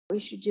we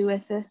should do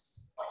with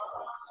this?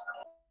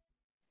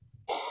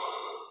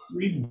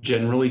 We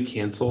generally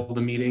cancel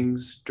the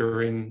meetings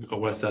during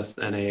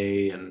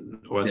OSSNA and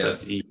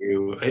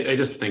OSSEU. I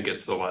just think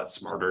it's a lot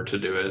smarter to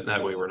do it.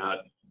 That way we're not,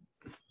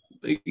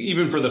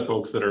 even for the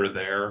folks that are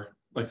there,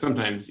 like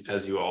sometimes,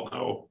 as you all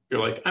know,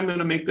 you're like, I'm going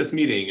to make this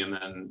meeting, and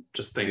then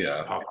just things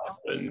pop up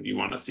and you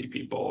want to see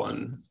people.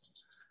 And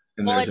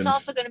well, it's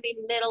also going to be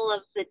middle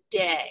of the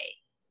day.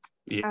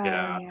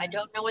 Yeah. I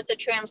don't know what the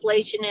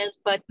translation is,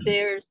 but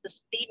there's the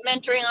speed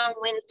mentoring on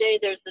Wednesday.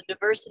 There's the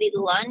diversity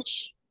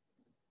lunch.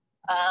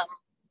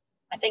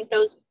 I think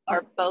those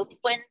are both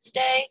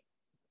Wednesday.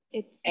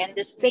 And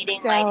this meeting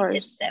might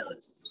hit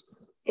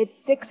those.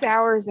 It's 6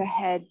 hours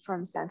ahead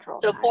from Central.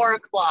 So 4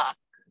 o'clock.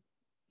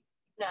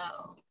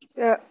 No.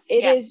 So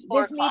it is.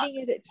 This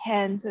meeting is at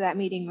 10, so that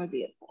meeting would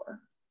be at 4.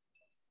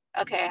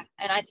 Okay,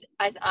 and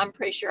I'm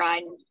pretty sure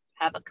I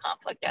have a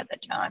conflict at the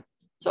time,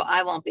 so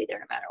I won't be there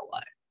no matter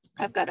what.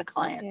 I've got a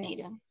client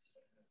meeting.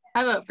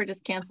 I vote for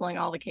just canceling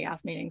all the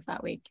CHAOSS meetings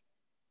that week.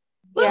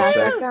 Yeah,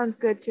 that sounds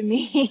good to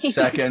me.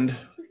 Second.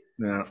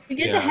 No. We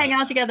get to hang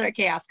out together at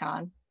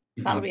CHAOSScon.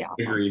 That'll be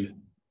awesome. Agreed.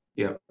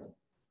 Yeah.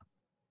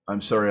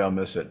 I'm sorry I'll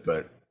miss it,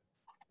 but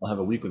I'll have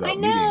a week without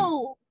meeting. I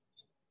know.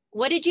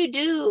 What did you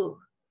do?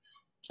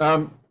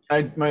 I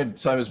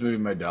was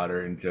moving my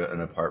daughter into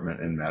an apartment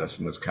in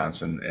Madison,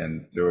 Wisconsin,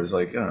 and there was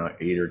like, I don't know,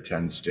 8 or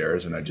 10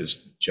 stairs, and I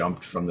just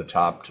jumped from the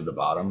top to the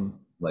bottom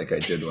like I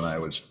did when I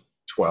was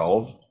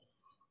 12.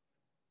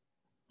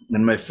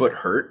 And my foot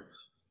hurt,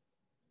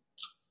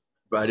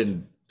 but I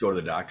didn't go to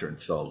the doctor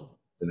until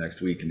the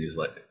next week, and he's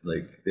like,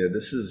 yeah,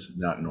 this is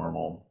not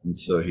normal. And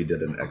so he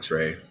did an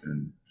x-ray,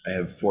 and I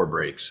have 4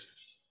 breaks.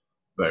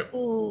 But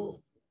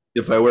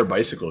if I wear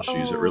bicycle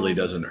shoes, it really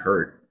doesn't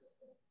hurt.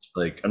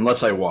 Like,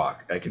 unless I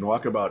walk, I can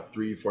walk about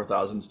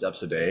 3,000-4,000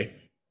 steps a day,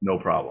 no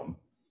problem.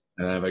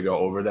 And if I go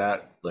over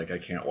that, like, I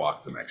can't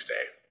walk the next day.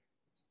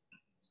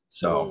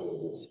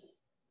 So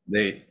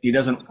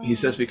he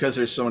says because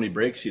there's so many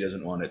breaks, he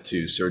doesn't want it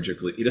to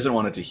he doesn't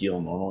want it to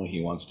heal normally.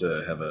 He wants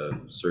to have a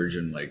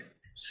surgeon like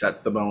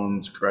set the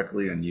bones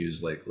correctly and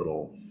use like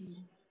little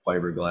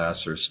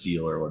fiberglass or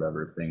steel or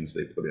whatever things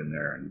they put in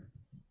there. And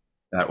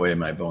that way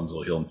my bones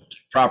will heal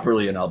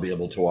properly and I'll be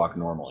able to walk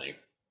normally.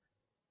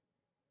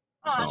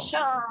 Oh,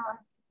 Sean.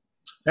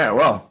 Yeah,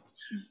 well,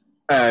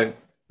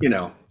 you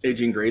know,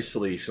 aging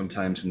gracefully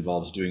sometimes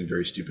involves doing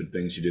very stupid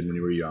things you did when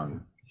you were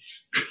young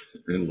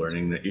and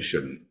learning that you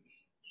shouldn't.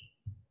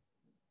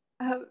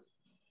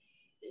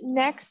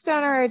 Next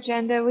on our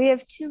agenda, we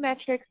have 2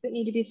 metrics that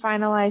need to be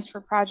finalized for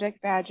project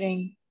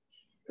badging.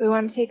 We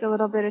want to take a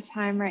little bit of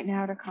time right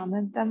now to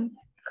comment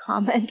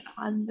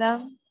on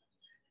them.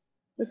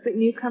 Looks like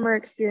newcomer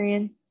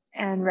experience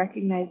and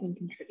recognizing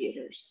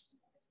contributors.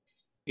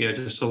 Yeah,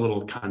 just a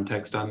little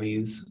context on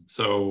these.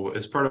 So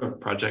as part of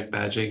project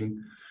badging,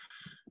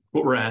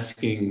 what we're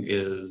asking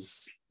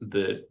is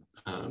that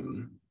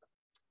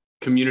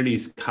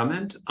communities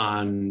comment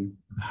on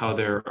how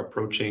they're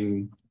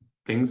approaching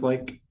things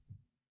like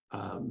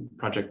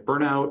project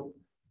burnout,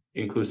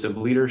 inclusive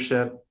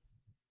leadership,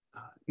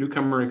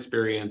 newcomer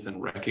experience,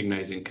 and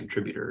recognizing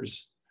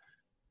contributors.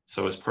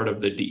 So as part of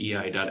the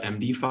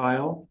DEI.MD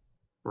file,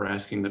 we're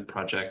asking that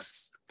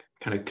projects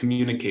kind of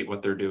communicate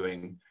what they're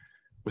doing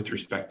with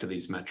respect to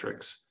these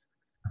metrics.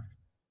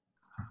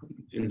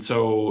 And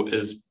so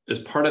as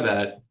part of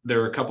that, there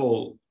are a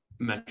couple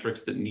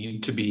metrics that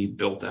need to be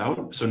built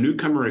out. So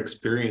newcomer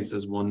experience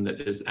is one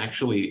that is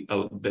actually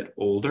a bit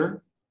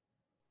older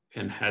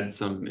and had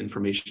some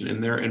information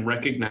in there, and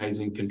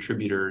recognizing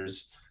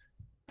contributors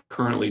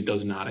currently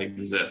does not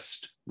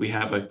exist. We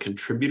have a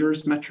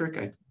contributors metric,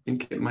 I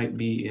think it might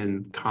be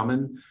in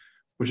common,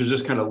 which is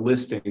just kind of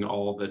listing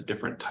all the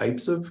different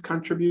types of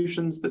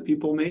contributions that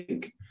people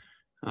make.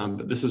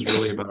 But this is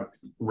really about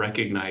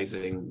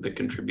recognizing the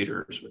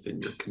contributors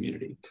within your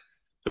community.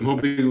 So I'm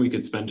hoping we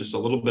could spend just a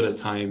little bit of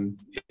time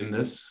in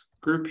this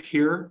group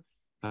here,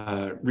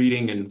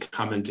 reading and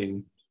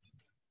commenting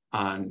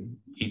on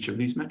each of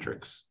these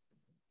metrics.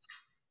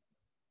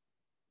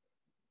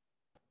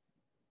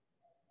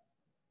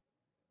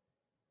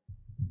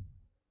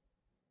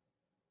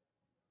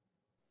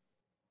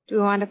 Do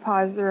we want to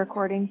pause the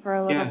recording for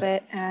a little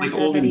bit and like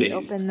olden days,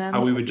 open them?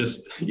 how we would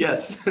just,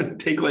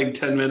 take like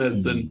 10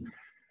 minutes and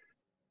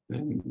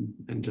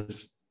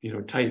just,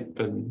 type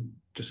and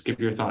just give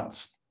your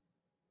thoughts.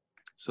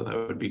 So that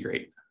would be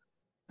great.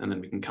 And then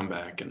we can come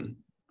back and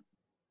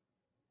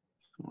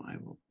I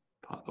will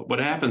pause. What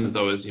happens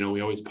though is,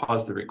 we always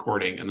pause the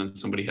recording and then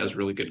somebody has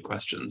really good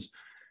questions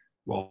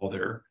while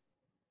they're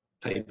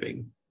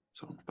typing.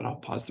 So, but I'll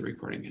pause the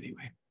recording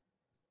anyway.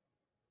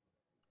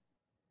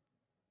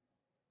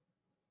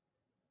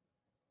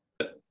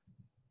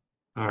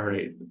 All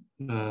right,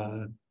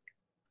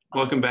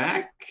 welcome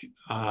back.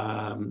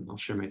 I'll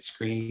share my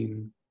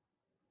screen.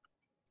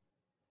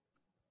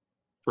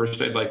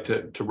 First, I'd like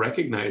to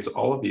recognize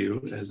all of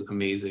you as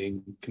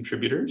amazing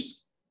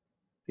contributors.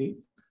 See?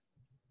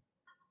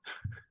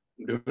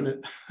 I'm doing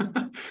it.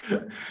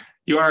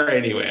 You are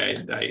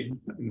anyway, I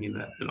mean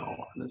that in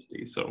all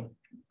honesty. So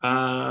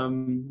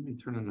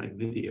turn on my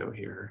video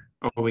here.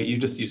 Oh wait,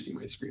 you see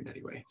my screen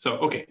anyway. So,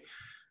 okay.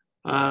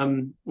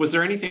 Was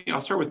there anything,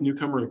 I'll start with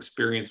newcomer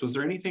experience. Was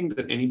there anything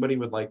that anybody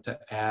would like to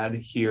add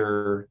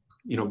here,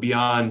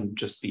 beyond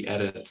just the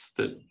edits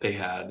that they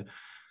had,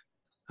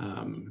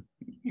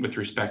 with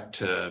respect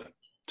to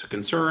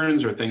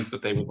concerns or things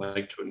that they would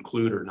like to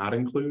include or not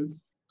include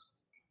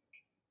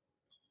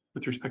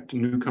with respect to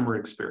newcomer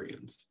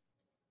experience?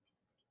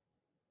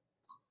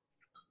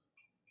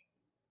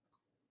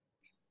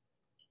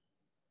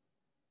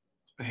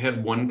 I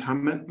had one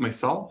comment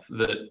myself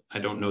that I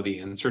don't know the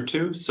answer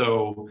to.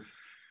 So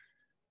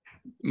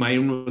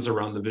mine was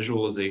around the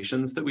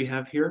visualizations that we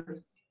have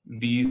here.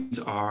 These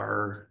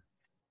are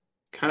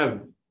kind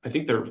of, I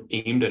think they're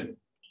aimed at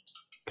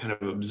kind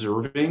of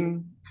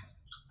observing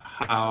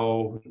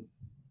how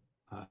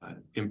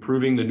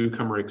improving the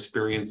newcomer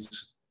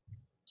experience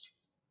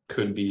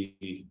could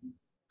be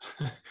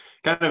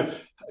kind of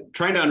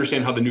trying to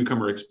understand how the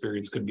newcomer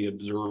experience could be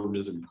observed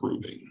as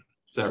improving.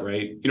 Is that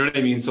right? You know what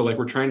I mean? So like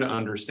we're trying to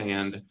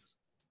understand,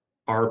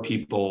 are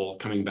people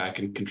coming back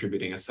and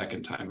contributing a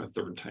second time, a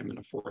third time, and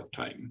a fourth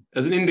time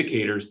as an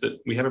indicators that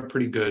we have a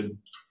pretty good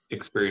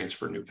experience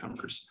for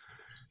newcomers.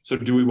 So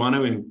do we want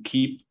to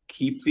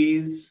keep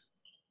these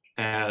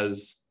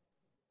as,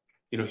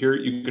 here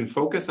you can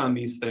focus on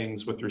these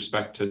things with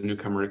respect to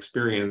newcomer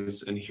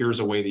experience, and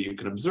here's a way that you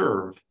can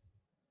observe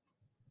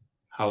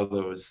how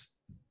those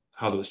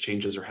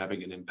changes are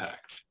having an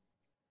impact.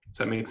 Does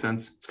that make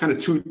sense? It's kind of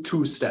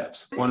two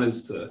steps. One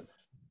is to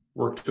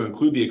work to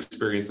include the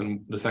experience,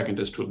 and the second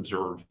is to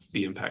observe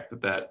the impact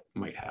that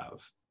might have.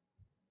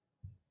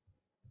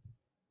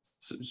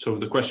 So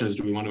the question is,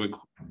 do we want to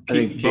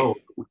keep both?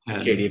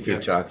 Katie, if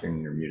you're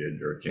talking, you're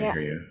muted or can't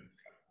hear you.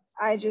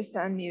 I just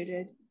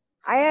unmuted.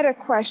 I had a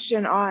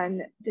question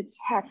on the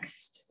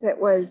text that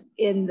was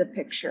in the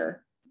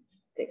picture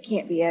that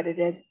can't be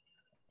edited.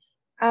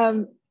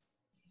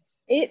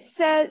 It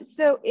says,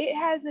 so it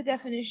has a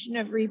definition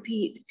of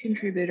repeat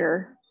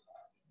contributor.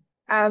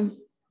 And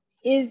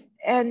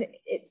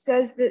it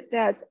says that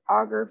that's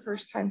Augur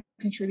first time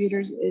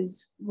contributors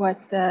is what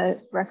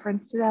the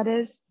reference to that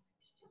is.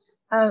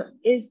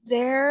 Is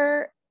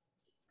there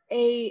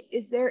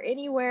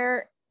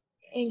anywhere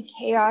in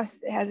CHAOSS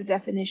that has a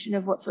definition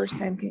of what first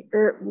time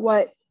or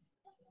what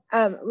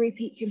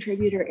repeat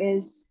contributor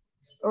is,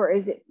 or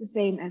is it the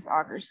same as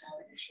Augur's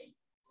definition?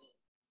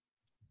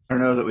 I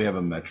don't know that we have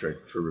a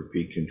metric for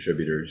repeat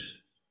contributors.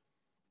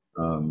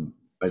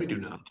 We do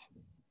not.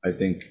 I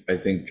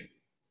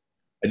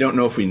don't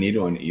know if we need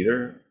one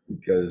either,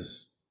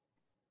 because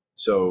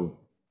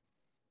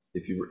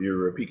if you're a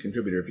repeat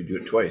contributor if you do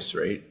it twice,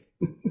 right?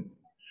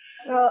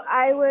 Well,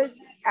 I was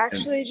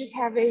actually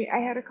I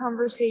had a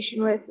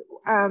conversation with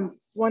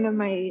one of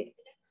my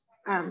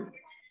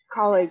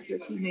colleagues or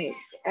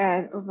teammates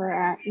over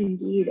at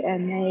Indeed,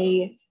 and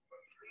they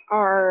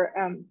are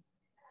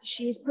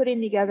she's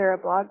putting together a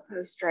blog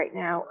post right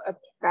now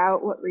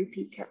about what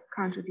repeat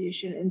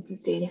contribution and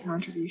sustained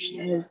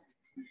contribution is,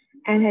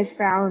 and has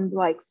found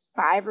like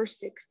 5 or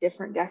 6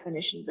 different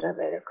definitions of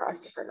it across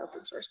different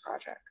open source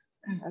projects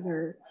and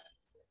other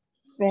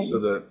things.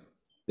 So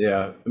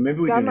maybe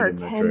we some do are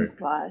need a 10 metric.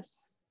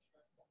 plus.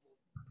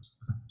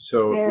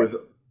 So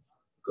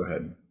go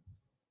ahead.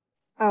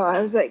 Oh,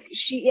 I was like,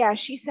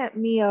 she sent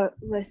me a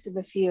list of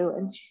a few,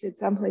 and she said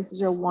some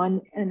places are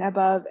 1 and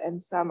above and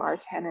some are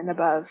 10 and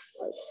above.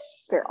 Like,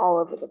 they're all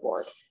over the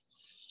board.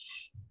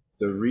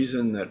 The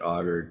reason that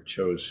Augur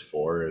chose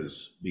 4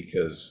 is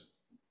because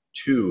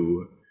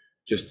 2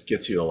 just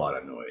gets you a lot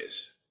of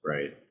noise,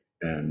 right?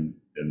 And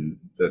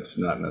that's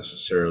not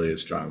necessarily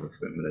as strong of a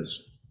commitment as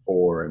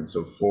 4. And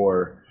so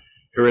 4,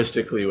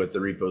 heuristically, with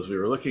the repos we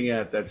were looking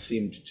at, that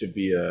seemed to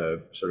be a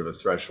sort of a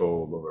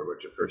threshold over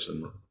which a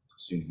person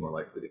seems more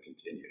likely to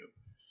continue.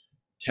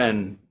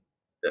 10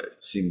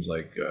 seems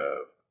like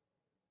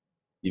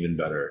even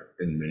better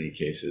in many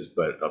cases,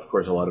 but of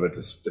course a lot of it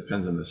just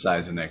depends on the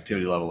size and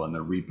activity level in the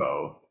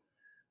repo.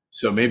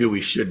 So maybe we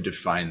should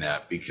define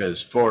that,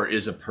 because 4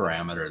 is a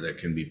parameter that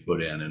can be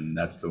put in, and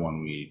that's the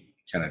one we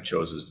kind of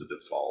chose as the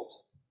default.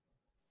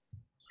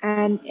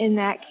 And in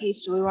that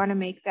case, do we want to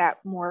make that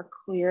more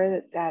clear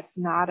that that's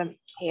not a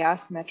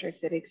CHAOSS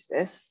metric that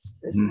exists?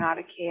 It's not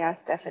a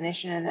CHAOSS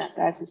definition, and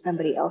that's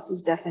somebody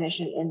else's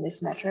definition in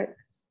this metric?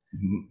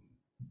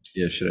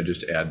 Yeah, should I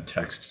just add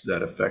text to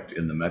that effect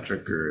in the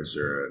metric, or is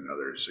there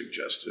another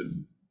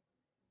suggested?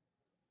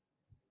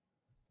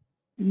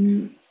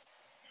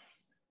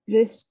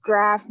 This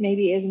graph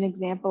maybe is an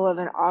example of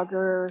an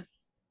Augur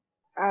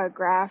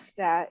graph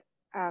that,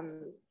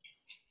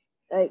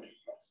 like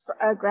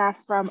a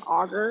graph from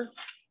Augur.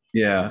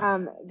 Yeah.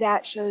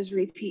 That shows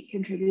repeat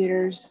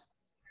contributors.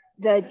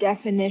 The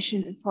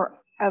definition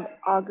of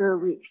Augur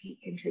repeat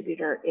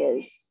contributor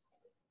is.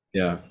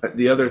 Yeah.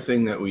 The other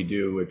thing that we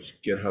do, which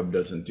GitHub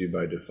doesn't do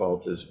by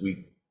default, is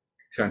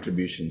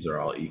contributions are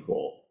all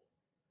equal,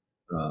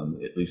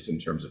 at least in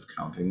terms of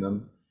counting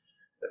them.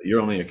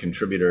 You're only a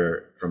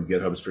contributor from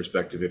GitHub's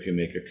perspective if you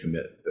make a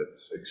commit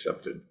that's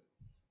accepted,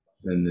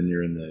 and then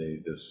you're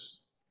in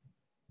this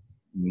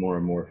more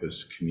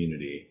amorphous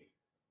community.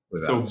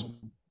 without. So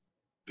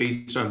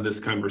based on this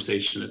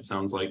conversation, it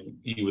sounds like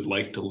you would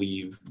like to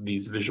leave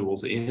these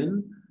visuals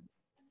in,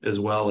 as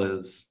well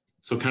as,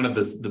 so kind of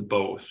this, the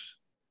both.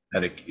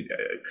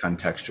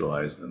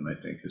 Contextualize them, I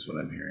think, is what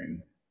I'm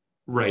hearing.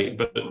 Right,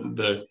 but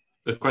the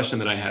question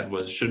that I had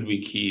was, should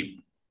we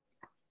keep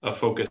a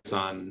focus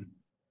on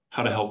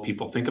how to help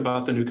people think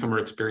about the newcomer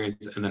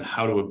experience, and then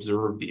how to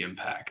observe the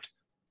impact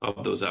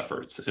of those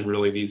efforts? And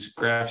really these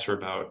graphs are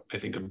about, I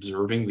think,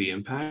 observing the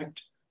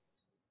impact.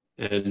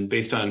 And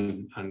based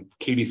on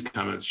Katie's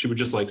comments, she would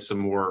just like some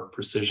more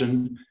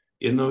precision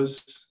in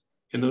those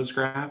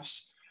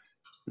graphs.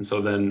 And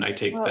so then I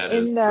take that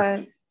as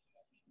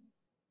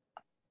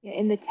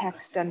in the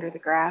text under the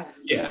graph.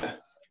 Yeah.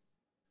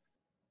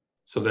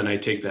 So then I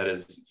take that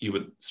as you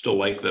would still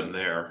like them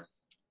there,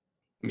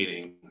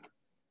 meaning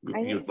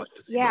you would like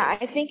to see those.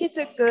 I think it's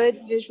a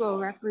good visual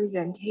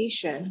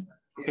representation.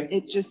 Okay.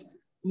 It just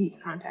needs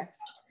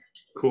context.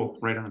 Cool,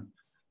 right on.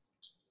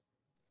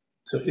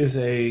 So is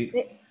a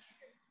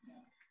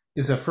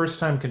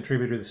first-time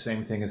contributor the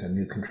same thing as a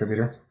new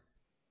contributor?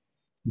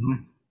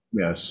 Mm-hmm.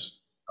 Yes.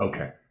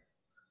 Okay.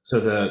 So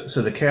the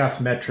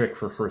CHAOSS metric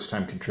for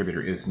first-time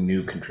contributor is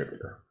new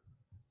contributor.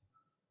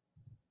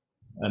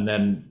 And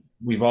then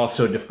we've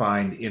also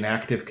defined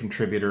inactive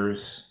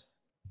contributors,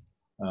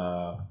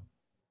 I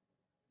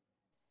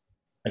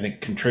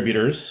think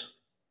contributors,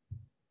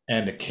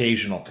 and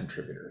occasional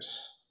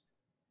contributors.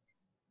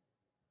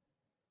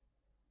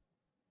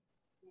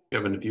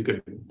 Kevin, if you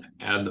could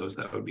add those,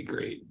 that would be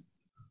great.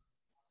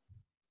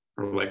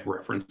 Or like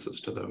references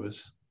to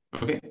those.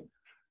 Okay.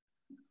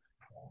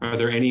 Are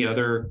there any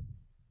other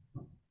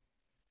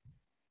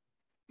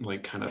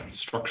like kind of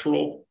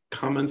structural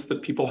comments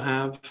that people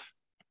have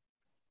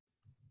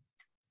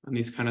on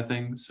these kind of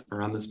things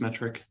or on this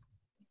metric?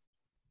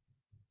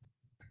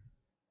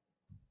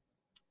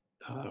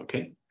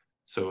 Okay,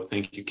 so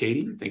thank you,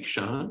 Katie, thank you,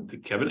 Sean, thank you,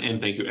 Kevin, and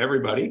thank you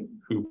everybody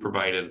who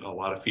provided a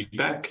lot of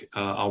feedback.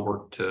 I'll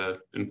work to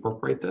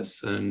incorporate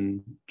this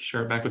and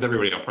share it back with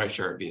everybody. I'll probably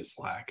share it via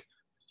Slack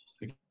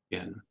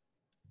again.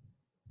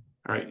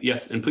 All right,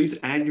 yes, and please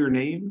add your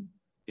name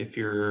if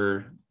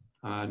you're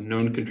a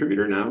known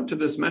contributor now to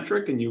this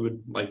metric and you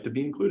would like to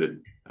be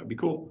included. That'd be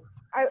cool.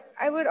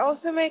 I would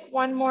also make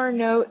one more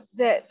note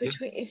that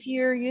if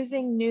you're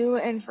using new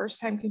and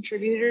first-time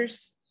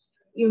contributors,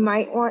 you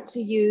might want to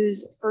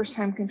use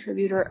first-time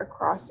contributor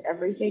across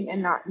everything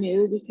and not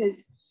new,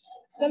 because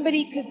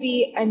somebody could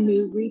be a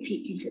new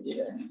repeat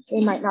contributor. They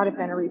might not have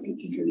been a repeat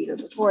contributor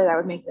before. That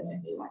would make them a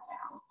new one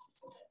now.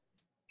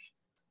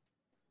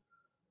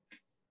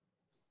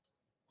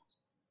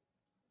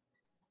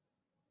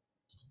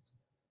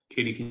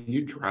 Katie, can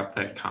you drop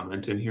that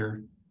comment in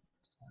here?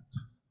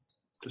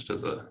 Just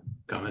as a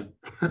comment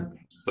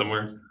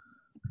somewhere.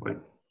 Wait.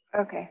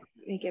 Okay,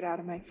 let me get out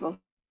of my full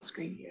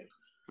screen view.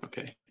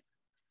 Okay.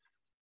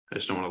 I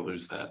just don't want to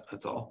lose that,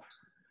 that's all.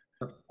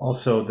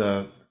 Also,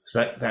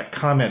 that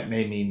comment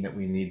may mean that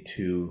we need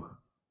to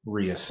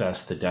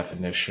reassess the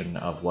definition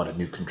of what a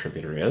new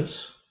contributor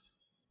is,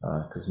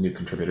 because new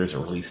contributors are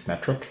a released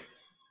metric.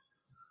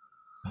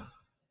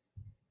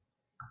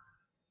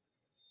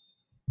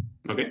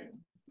 Okay.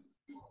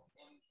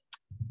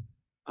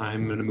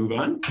 I'm going to move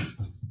on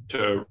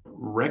to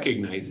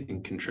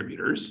recognizing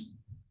contributors.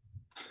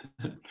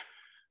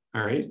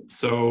 All right,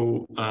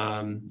 so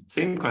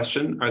same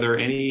question. Are there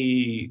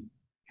any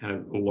kind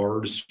of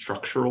large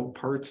structural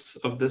parts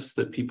of this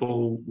that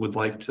people would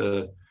like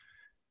to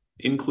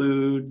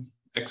include,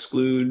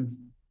 exclude,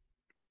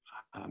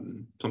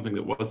 something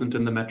that wasn't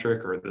in the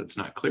metric or that's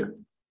not clear?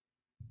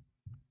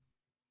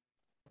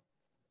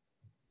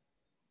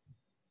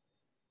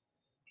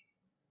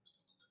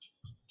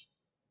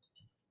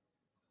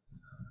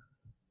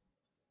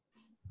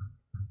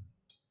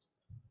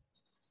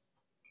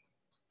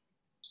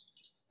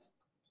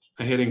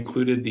 I had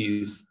included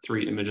these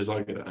 3 images.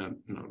 I don't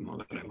know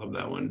that I love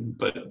that one,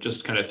 but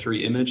just kind of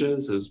 3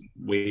 images as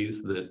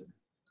ways that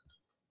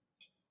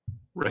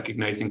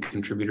recognizing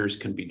contributors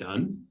can be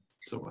done.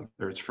 So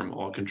whether it's from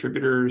all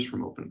contributors,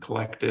 from Open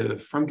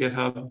Collective, from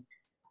GitHub.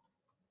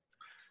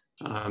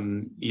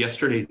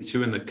 Yesterday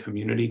too, in the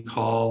community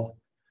call,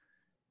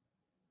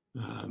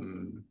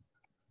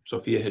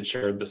 Sophia had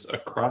shared this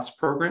across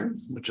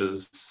program, which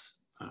is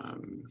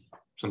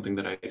something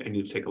that I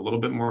need to take a little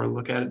bit more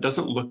look at. It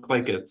doesn't look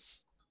like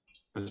it's,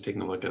 I was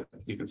taking a look at,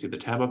 you can see the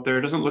tab up there.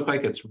 It doesn't look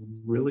like it's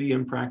really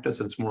in practice.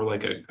 It's more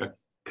like a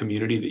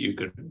community that you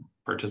could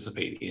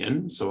participate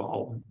in.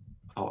 So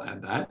I'll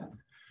add that.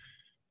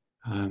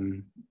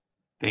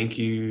 Thank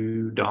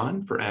you,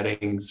 Dawn, for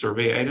adding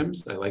survey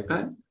items. I like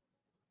that.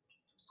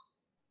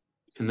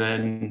 And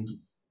then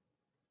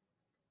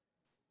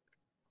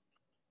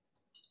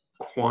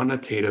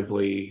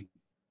quantitatively,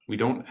 we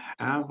don't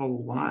have a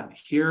lot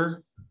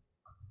here.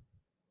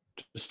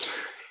 Just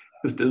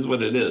is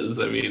what it is.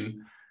 I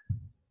mean,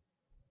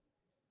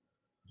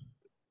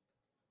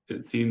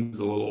 it seems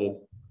a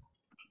little,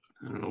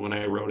 I don't know, when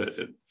I wrote it,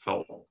 it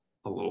felt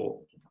a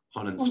little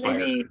uninspired.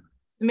 Well,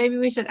 maybe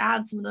we should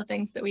add some of the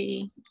things that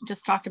we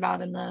just talked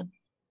about in the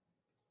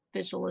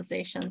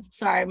visualizations.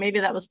 Sorry, maybe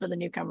that was for the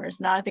newcomers.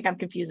 Now I think I'm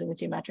confusing the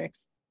two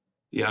metrics.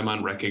 Yeah, I'm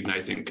on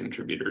recognizing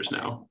contributors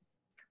now.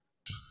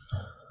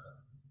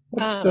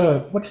 What's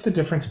the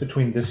difference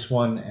between this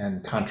one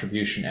and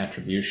contribution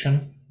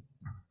attribution,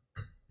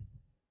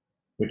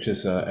 which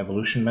is a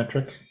evolution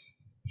metric?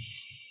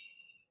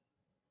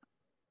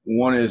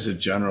 One is a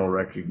general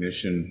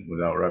recognition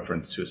without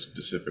reference to a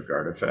specific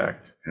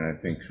artifact, and I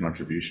think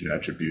contribution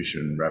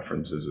attribution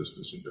references a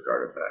specific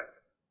artifact.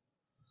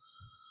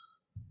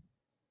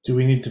 Do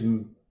we need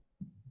to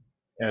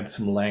add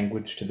some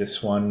language to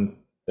this one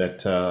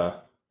that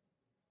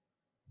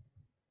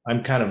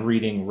I'm kind of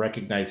reading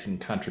recognizing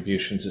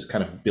contributions as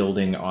kind of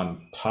building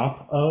on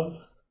top of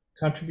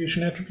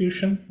contribution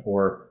attribution,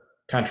 or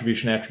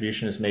contribution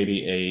attribution is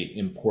maybe a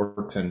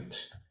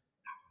important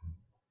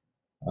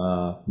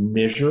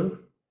measure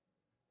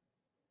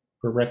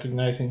for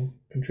recognizing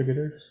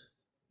contributors?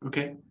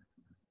 Okay.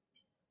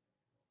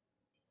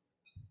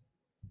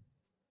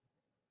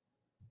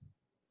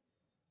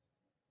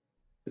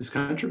 Is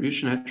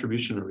contribution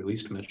attribution a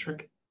released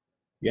metric?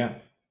 Yeah.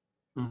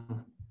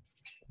 Mhm.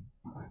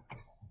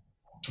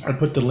 I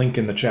put the link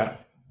in the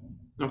chat.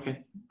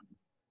 Okay.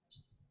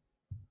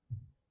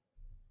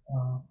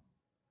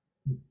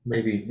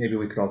 Maybe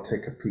we could all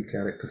take a peek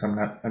at it, because I'm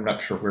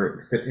not sure where it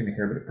would fit in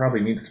here, but it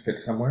probably needs to fit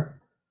somewhere.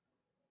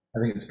 I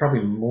think it's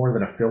probably more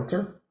than a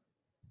filter.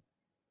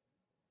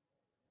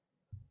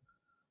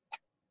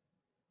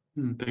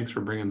 Thanks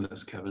for bringing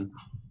this, Kevin.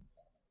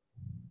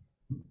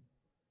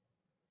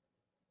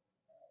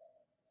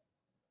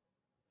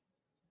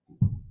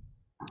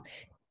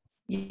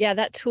 Yeah,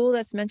 that tool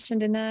that's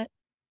mentioned in that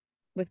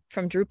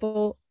from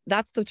Drupal,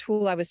 that's the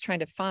tool I was trying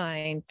to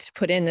find to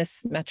put in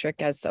this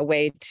metric as a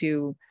way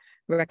to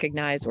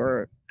recognize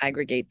or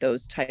aggregate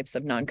those types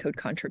of non-code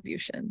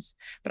contributions.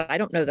 But I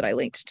don't know that I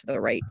linked to the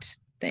right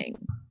thing.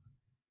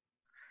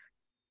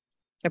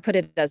 I put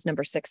it as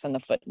number 6 on the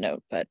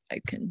footnote, but I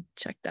can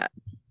check that.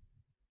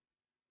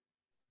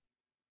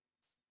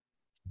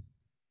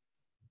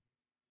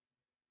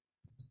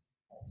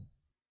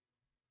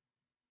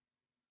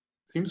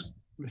 Seems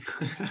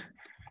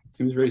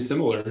seems very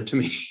similar to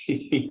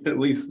me, at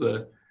least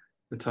the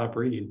top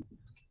read.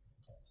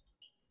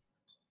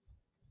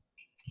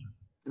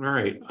 All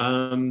right.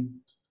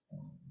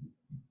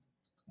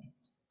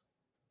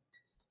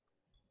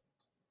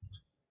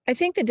 I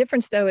think the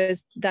difference, though,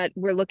 is that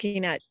we're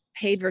looking at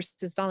paid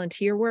versus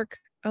volunteer work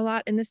a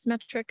lot in this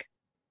metric,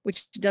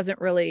 which doesn't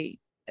really,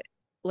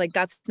 like,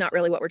 that's not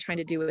really what we're trying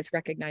to do with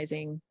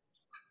recognizing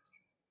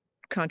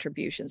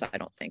contributions, I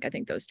don't think. I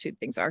think those two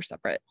things are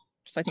separate.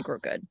 So I think we're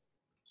good.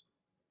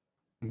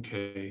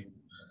 Okay.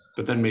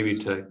 But then maybe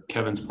to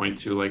Kevin's point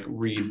too, like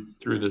read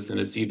through this and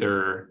it's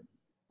either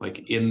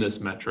like in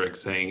this metric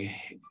saying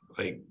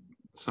like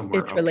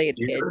somewhere It's up related.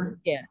 here.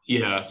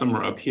 Yeah,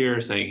 somewhere up here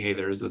saying, hey,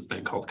 there's this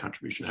thing called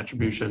contribution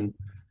attribution.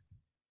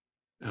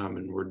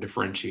 And we're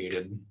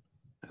differentiated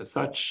as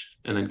such.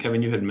 And then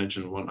Kevin, you had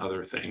mentioned one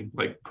other thing,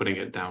 like putting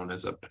it down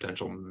as a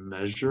potential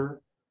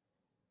measure.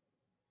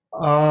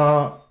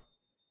 I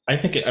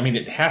think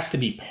it has to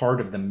be part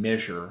of the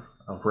measure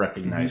of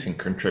recognizing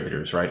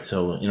contributors, right?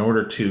 So in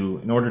order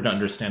to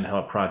understand how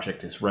a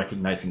project is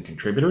recognizing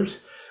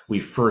contributors, we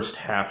first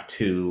have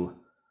to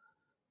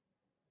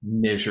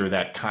measure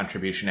that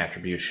contribution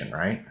attribution,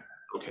 right?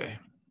 Okay.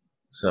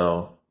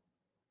 So,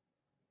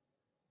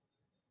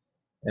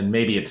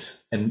 maybe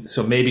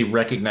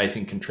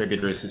recognizing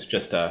contributors is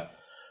just a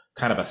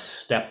kind of a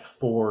step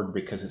forward,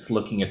 because it's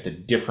looking at the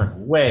different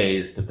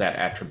ways that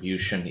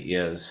attribution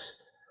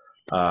is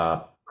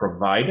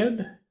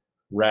provided,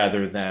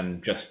 rather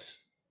than just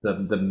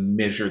the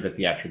measure that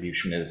the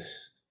attribution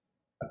is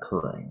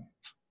occurring.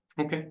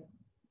 Okay.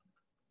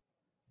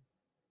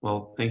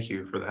 Well, thank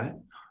you for that.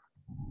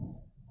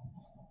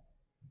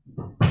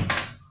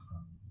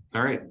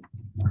 All right.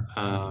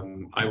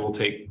 I will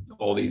take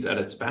all these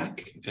edits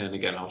back, and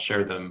again, I'll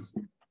share them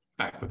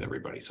back with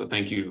everybody. So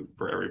thank you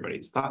for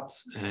everybody's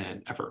thoughts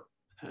and effort.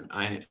 And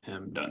I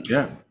am done.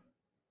 Yeah.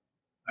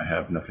 I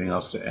have nothing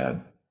else to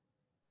add.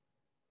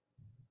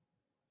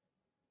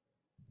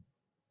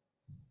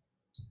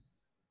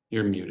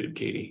 You're muted,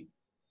 Katie.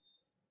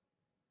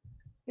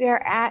 We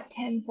are at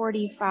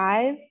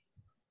 10:45,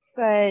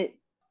 but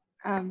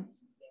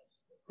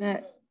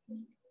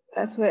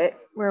that's where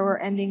we're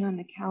ending on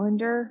the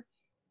calendar.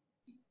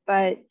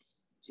 But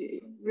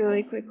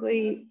really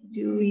quickly,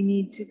 do we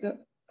need to go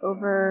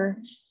over,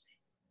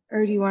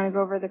 or do you want to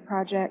go over the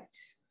project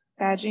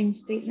badging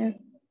statement?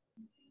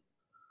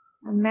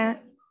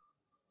 Matt?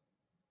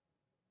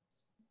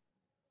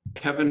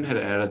 Kevin had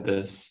added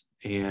this,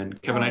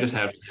 and Kevin, I just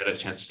haven't had a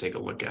chance to take a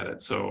look at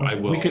it, so I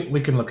will.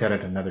 We can look at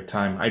it another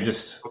time.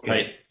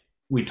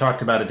 We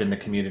talked about it in the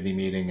community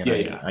meeting, and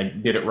I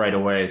did it right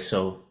away.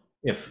 So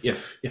if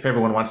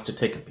everyone wants to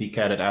take a peek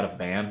at it out of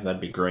band, that'd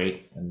be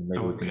great, and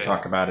maybe we can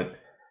talk about it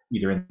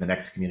either in the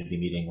next community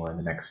meeting or in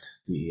the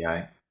next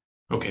DEI.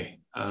 Okay,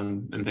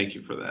 and thank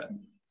you for that.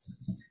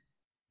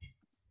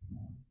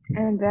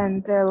 And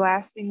then the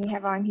last thing we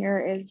have on here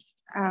is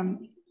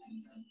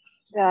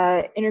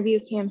the interview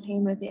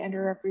campaign with the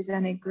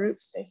underrepresented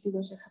groups. I see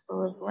there's a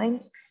couple of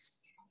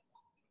links.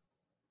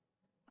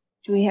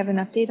 Do we have an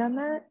update on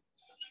that?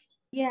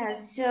 Yeah,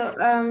 so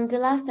the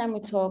last time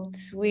we talked,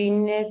 we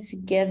needed to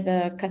get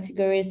the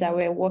categories that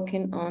we're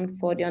working on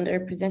for the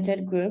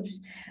underrepresented groups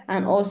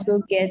and also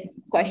get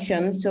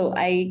questions. So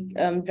I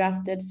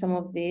drafted some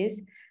of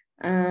these,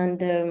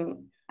 and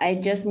I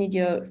just need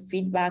your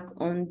feedback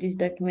on this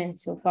document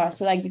so far.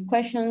 So like the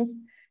questions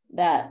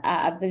that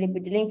are available,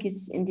 the link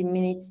is in the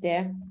minutes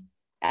there.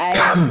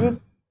 I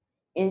grouped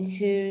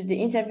into the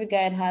interview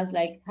guide has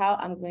like how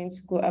I'm going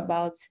to go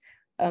about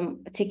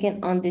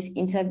taking on these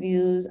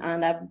interviews,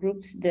 and I've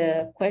grouped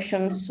the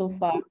questions so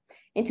far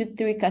into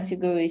 3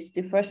 categories.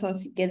 The first one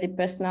to get the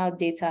personal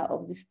data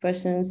of these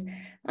persons,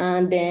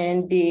 and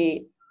then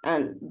the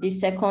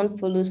second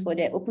follows for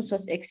their open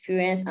source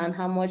experience and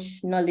how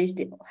much knowledge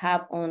they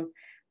have on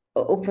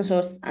open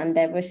source and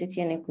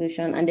diversity and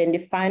inclusion. And then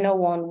the final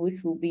one,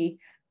 which will be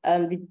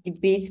the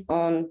debate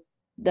on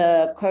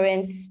the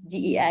current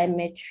DEI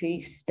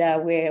metrics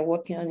that we're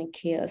working on in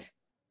CHAOSS.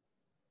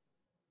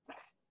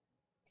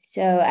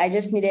 So I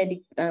just needed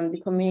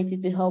the community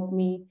to help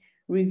me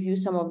review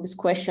some of these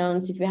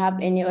questions. If you have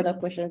any other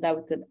questions that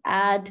we could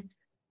add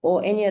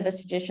or any other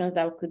suggestions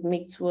that we could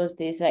make towards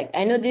this, like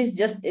I know this is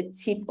just a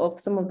tip of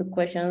some of the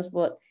questions,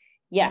 but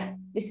yeah,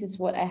 this is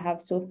what I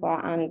have so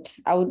far, and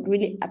I would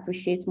really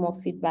appreciate more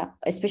feedback,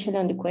 especially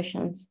on the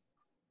questions.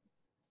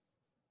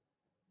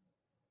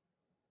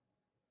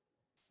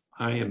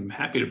 I am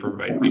happy to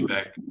provide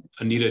feedback.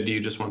 Anita, do you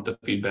just want the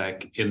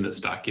feedback in this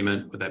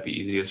document? Would that be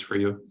easiest for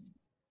you?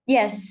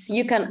 Yes,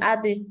 you can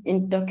add it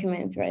in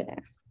document right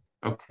there.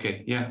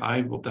 Okay, yeah,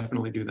 I will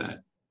definitely do that.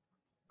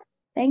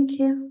 Thank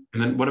you.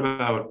 And then what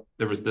about,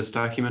 there was this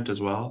document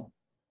as well?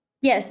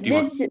 Yes,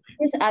 these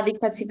are the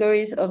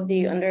categories of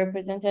the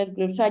underrepresented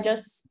group. So I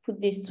just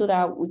put this so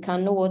that we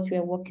can know what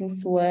we're working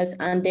towards.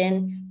 And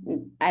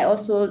then I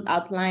also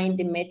outlined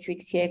the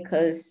metrics here,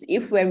 because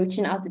if we're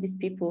reaching out to these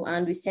people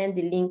and we send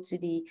the link to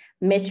the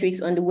metrics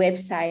on the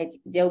website,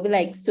 there'll be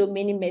like so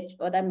many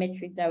other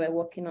metrics that we're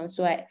working on.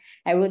 So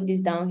I wrote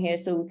this down here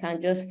so we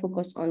can just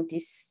focus on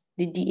this,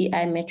 the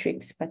DEI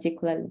metrics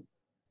particularly.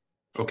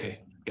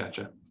 Okay,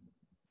 gotcha.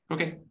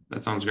 Okay,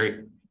 that sounds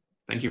great.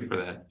 Thank you for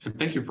that. And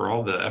thank you for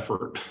all the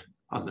effort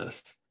on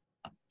this.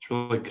 It's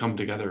really come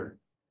together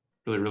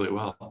really, really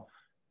well.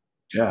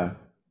 Yeah,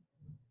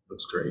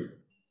 that's great.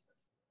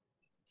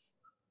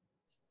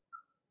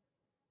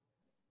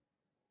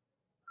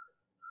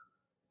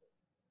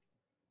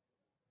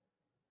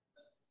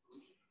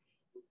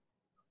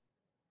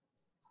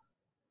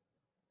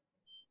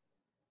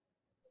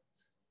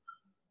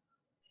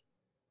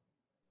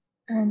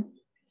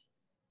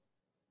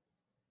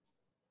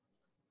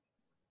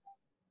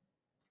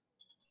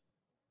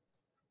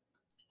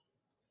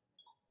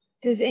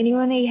 Does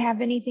anyone have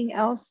anything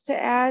else to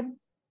add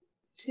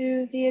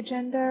to the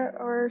agenda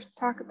or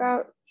talk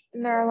about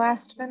in our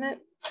last minute?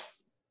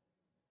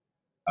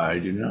 I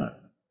do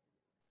not.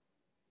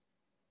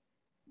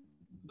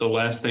 The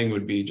last thing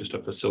would be just a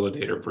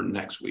facilitator for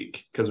next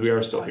week, because we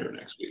are still here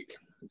next week.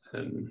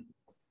 And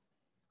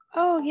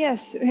Oh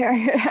yes, we are.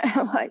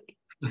 Like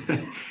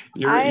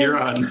you're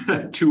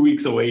on 2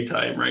 weeks away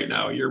time right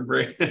now. You're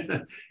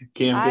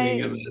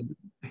camping and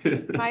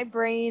then my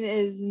brain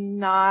is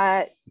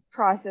not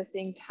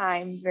processing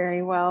time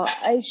very well.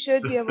 I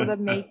should be able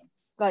to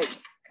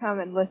come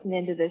and listen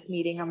into this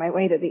meeting on my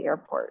way to the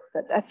airport,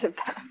 but that's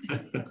about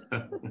it.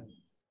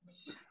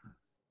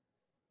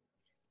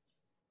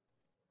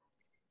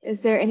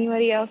 Is there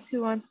anybody else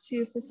who wants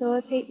to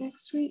facilitate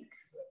next week?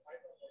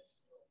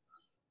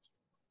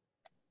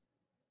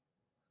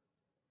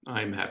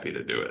 I'm happy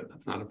to do it.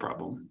 That's not a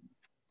problem.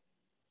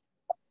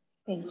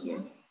 Thank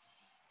you.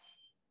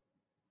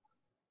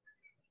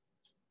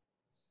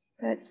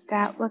 But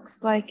that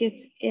looks like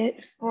it's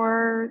it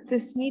for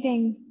this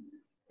meeting.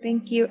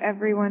 Thank you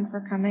everyone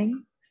for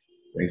coming.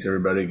 Thanks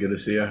everybody. Good to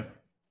see you.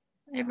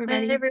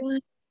 Everybody.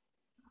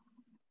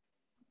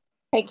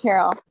 Hey,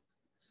 Carol.